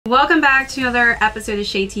Welcome back to another episode of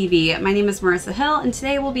ShadeTV. My name is Marissa Hill, and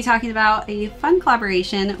today we'll be talking about a fun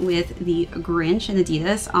collaboration with the Grinch and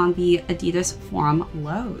Adidas on the Adidas forum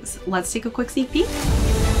Lows. Let's take a quick sneak peek.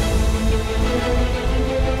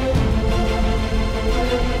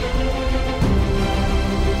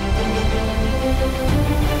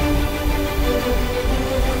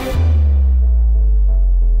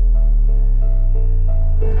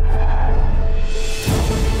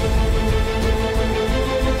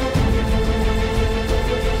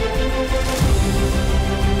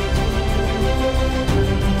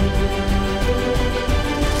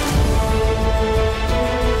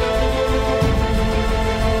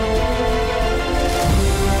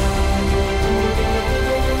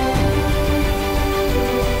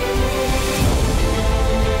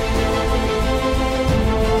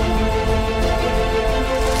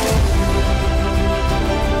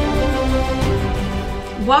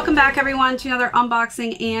 Welcome back everyone to another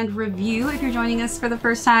unboxing and review. If you're joining us for the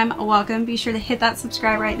first time, welcome. Be sure to hit that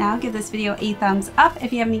subscribe right now. Give this video a thumbs up.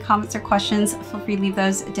 If you have any comments or questions, feel free to leave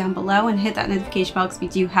those down below and hit that notification bell because we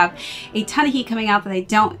do have a ton of heat coming out that I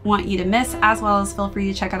don't want you to miss, as well as feel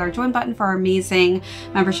free to check out our join button for our amazing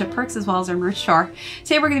membership perks as well as our merch store.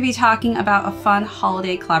 Today we're going to be talking about a fun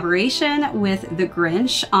holiday collaboration with the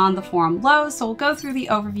Grinch on the forum Lows. So we'll go through the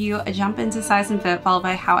overview, jump into size and fit, followed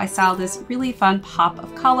by how I style this really fun pop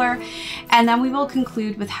of color, and then we will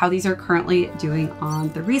conclude with how these are currently doing on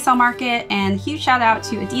the resale market. And huge shout out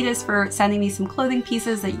to Adidas for sending me some clothing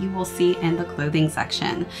pieces that you will see in the clothing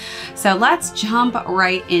section. So let's jump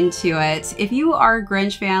right into it. If you are a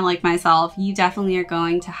Grinch fan like myself, you definitely are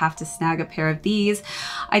going to have to snag a pair of these.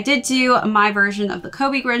 I did do my version of the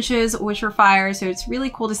Kobe Grinches, which were fire, so it's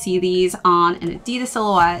really cool to see these on an Adidas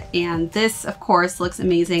silhouette, and this of course looks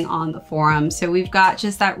amazing on the forum. So we've got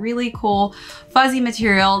just that really cool fuzzy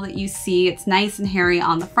material that you see. It's nice and hairy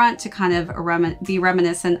on the front to kind of be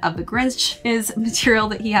reminiscent of the Grinch's material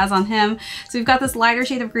that he has on him. So we've got this lighter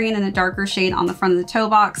shade of green and a darker shade on the front of the toe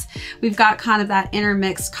box. We've got kind of that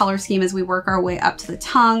intermixed color scheme as we work our way up to the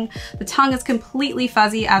tongue. The tongue is completely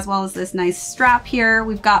fuzzy, as well as this nice strap here.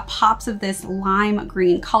 We've got pops of this lime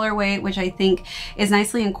green colorway, which I think is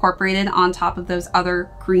nicely incorporated on top of those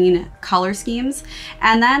other green color schemes.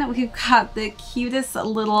 And then we've got the cutest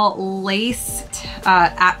little lace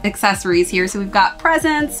accessories here. So we've got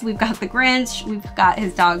presents, we've got the Grinch, we've got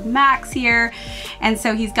his dog Max here, and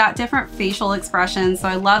so he's got different facial expressions. So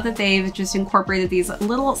I love that they've just incorporated these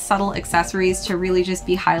little subtle accessories to really just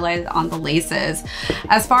be highlighted on the laces.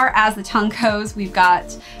 As far as the tongue goes, we've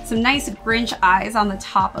got some nice Grinch eyes on the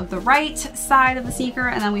top of the right side of the sneaker,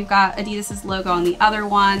 and then we've got Adidas's logo on the other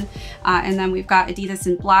one, and then we've got Adidas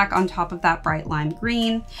in black on top of that bright lime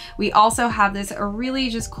green. We also have this really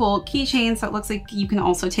just cool keychain, so it looks like you can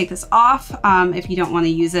also take this off if you don't want to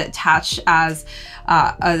use it attached as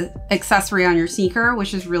an accessory on your sneaker,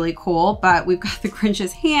 which is really cool. But we've got the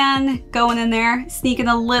Grinch's hand going in there, sneaking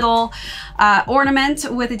a little ornament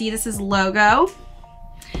with Adidas's logo.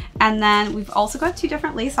 And then we've also got two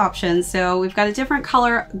different lace options. So we've got a different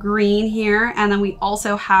color green here, and then we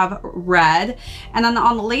also have red. And then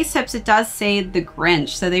on the lace tips, it does say the Grinch.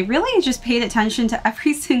 So they really just paid attention to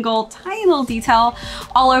every single tiny little detail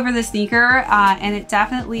all over the sneaker. And it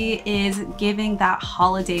definitely is giving that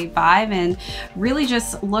holiday vibe and really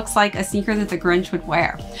just looks like a sneaker that the Grinch would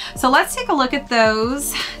wear. So let's take a look at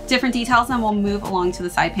those different details and we'll move along to the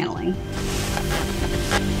side paneling.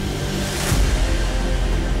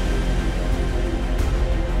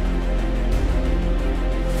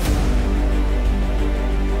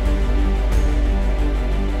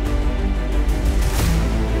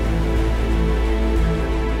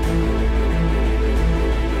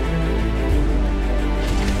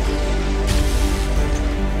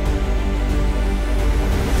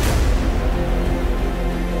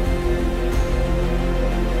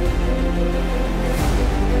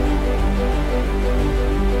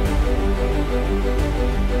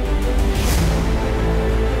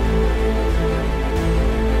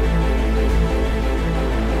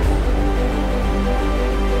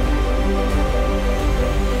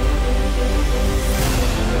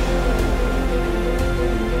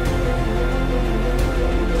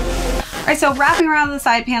 Alright, so wrapping around the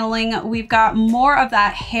side paneling, we've got more of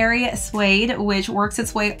that hairy suede, which works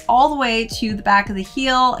its way all the way to the back of the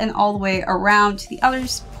heel and all the way around to the other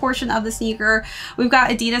portion of the sneaker. We've got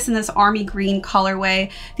Adidas in this army green colorway.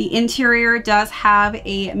 The interior does have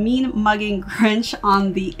a mean mugging Grinch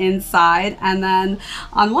on the inside, and then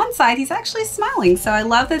on one side he's actually smiling. So I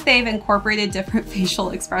love that they've incorporated different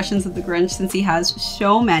facial expressions of the Grinch since he has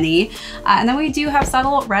so many. And then we do have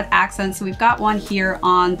subtle red accents. So we've got one here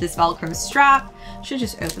on this Velcro strap. Should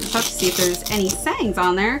just open this up to see if there's any sayings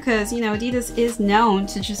on there, because, you know, Adidas is known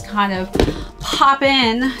to just kind of pop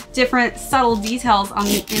in different subtle details on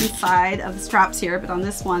the inside of the straps here, but on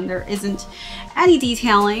this one there isn't any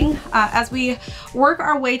detailing. As we work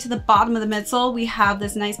our way to the bottom of the midsole, we have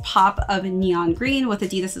this nice pop of neon green with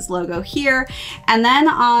Adidas's logo here. And then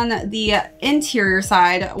on the interior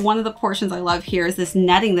side, one of the portions I love here is this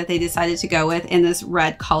netting that they decided to go with in this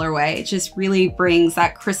red colorway. It just really brings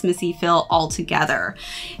that Christmassy feel all together.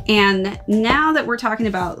 And now that we're talking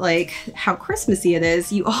about like how Christmassy it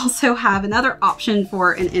is, you also have another option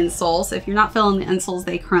for an insole. So if you're not feeling the insoles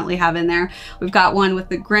they currently have in there, we've got one with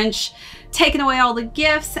the Grinch taking away all the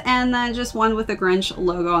gifts, and then just one with the Grinch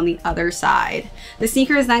logo on the other side. The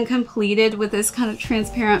sneaker is then completed with this kind of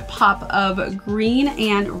transparent pop of green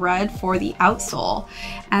and red for the outsole.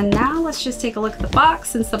 And now let's just take a look at the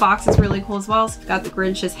box, since the box is really cool as well. So we've got the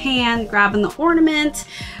Grinch's hand grabbing the ornament.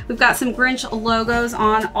 We've got some Grinch logos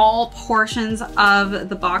on all portions of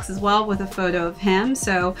the box as well, with a photo of him.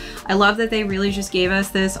 So I love that they really just gave us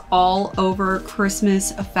this all over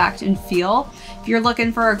Christmas effect and feel. If you're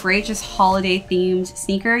looking for a great just holiday themed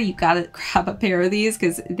sneaker, you gotta grab a pair of these,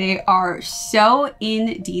 because they are so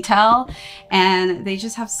in detail and they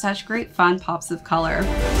just have such great fun pops of color.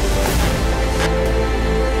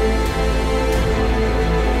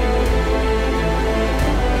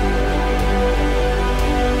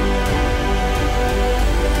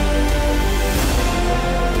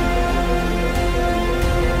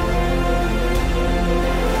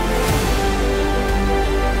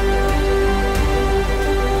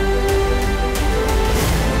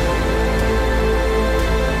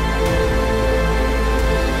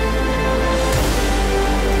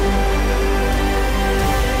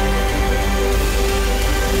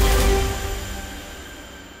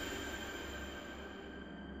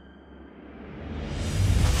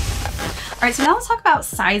 All right, so now let's talk about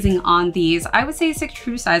sizing on these. I would say 6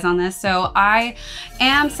 true size on this. So I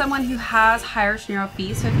am someone who has higher narrow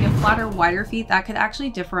feet. So if you have flatter, wider feet, that could actually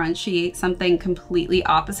differentiate something completely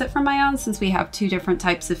opposite from my own, since we have 2 different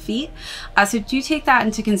types of feet. So do take that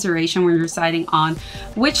into consideration when you're deciding on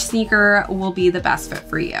which sneaker will be the best fit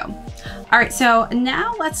for you. All right, so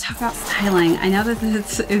now let's talk about styling. I know that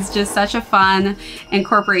this is just such a fun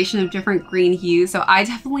incorporation of different green hues. So I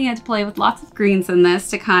definitely had to play with lots of greens in this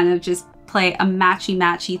to kind of just play a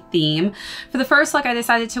matchy theme. For the first look, I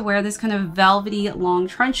decided to wear this kind of velvety long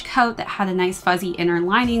trench coat that had a nice fuzzy inner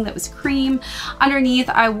lining that was cream. Underneath,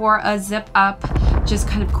 I wore a zip up, just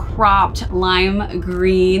kind of cropped lime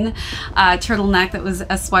green turtleneck that was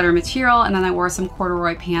a sweater material. And then I wore some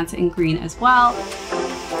corduroy pants in green as well.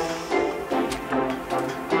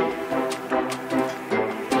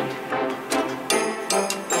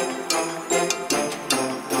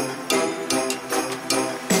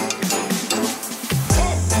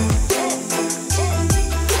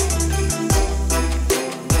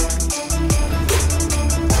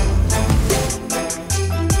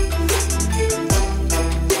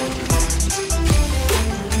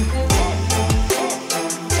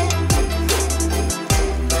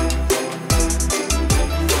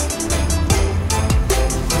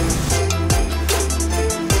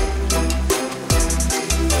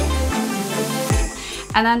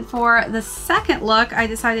 And then for the second look, I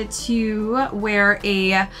decided to wear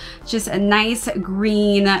just a nice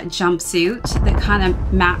green jumpsuit that kind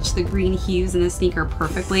of matched the green hues in the sneaker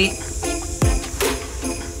perfectly.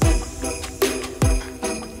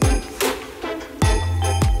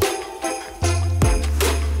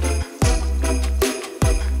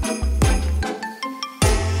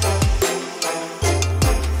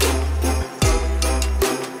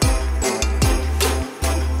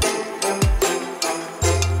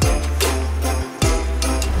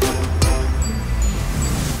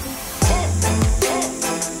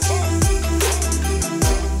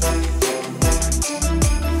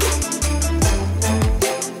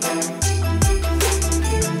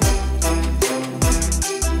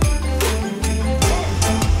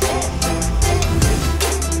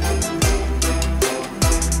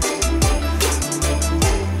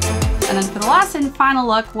 And final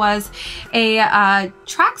look was a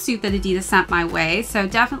tracksuit that Adidas sent my way. So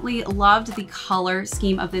definitely loved the color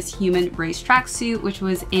scheme of this human race tracksuit, which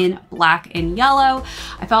was in black and yellow.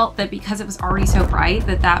 I felt that because it was already so bright,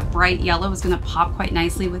 that bright yellow was going to pop quite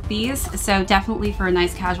nicely with these. So definitely for a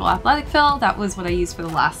nice casual athletic feel, that was what I used for the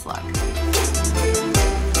last look.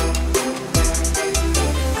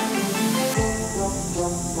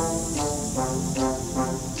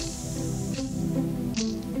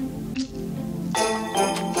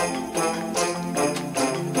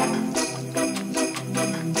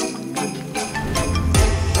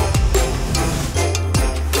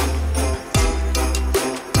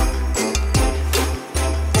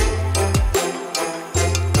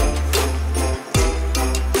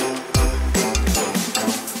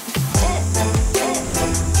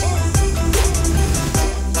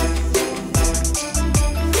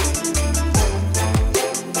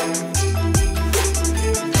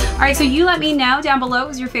 right, so you let me know down below what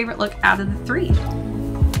was your favorite look out of the 3.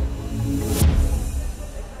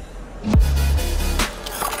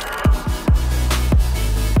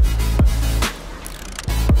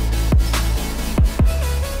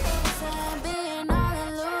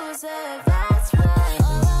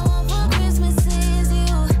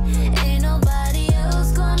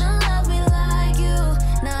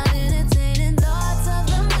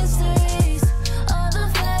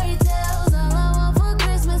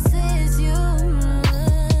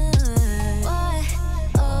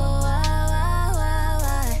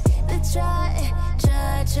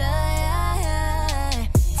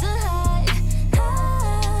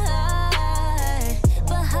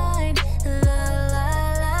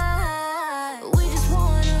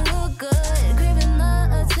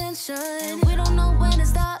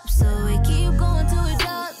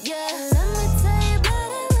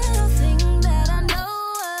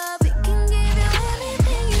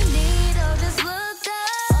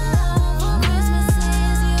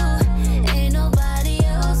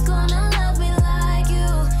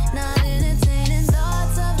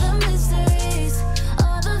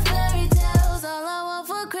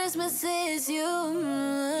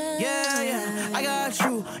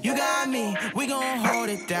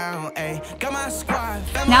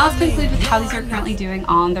 Now let's conclude with how these are currently doing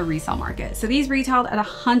on the resale market. So these retailed at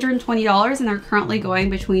 $120 and they're currently going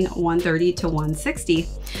between $130 to $160.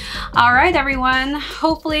 All right, everyone.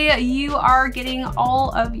 Hopefully you are getting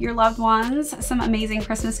all of your loved ones some amazing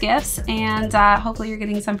Christmas gifts, and hopefully you're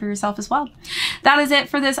getting some for yourself as well. That is it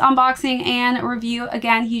for this unboxing and review.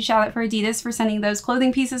 Again, huge shout out for Adidas for sending those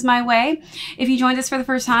clothing pieces my way. If you joined us for the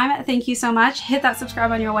first time, thank you so much. Hit that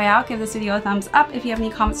subscribe on your way out. Give this video a thumbs up. If you have any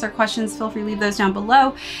comments or questions, feel free to leave those down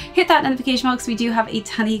below. Hit that notification bell because we do have a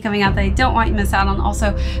ton of heat coming out that I don't want you to miss out on.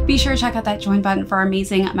 Also, be sure to check out that join button for our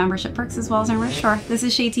amazing membership perks as well as our merch store. This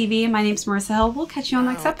is ShadeTV and my name's Marissa Hill. We'll catch you on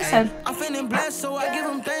the next episode. I'm feeling blessed, so I give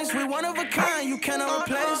him thanks. We one of a kind, you cannot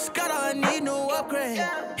replace. Got all I need, no upgrade.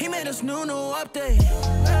 He made us new, no update.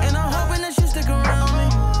 And I'm hoping that you stick around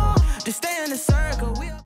me to stay in the circle.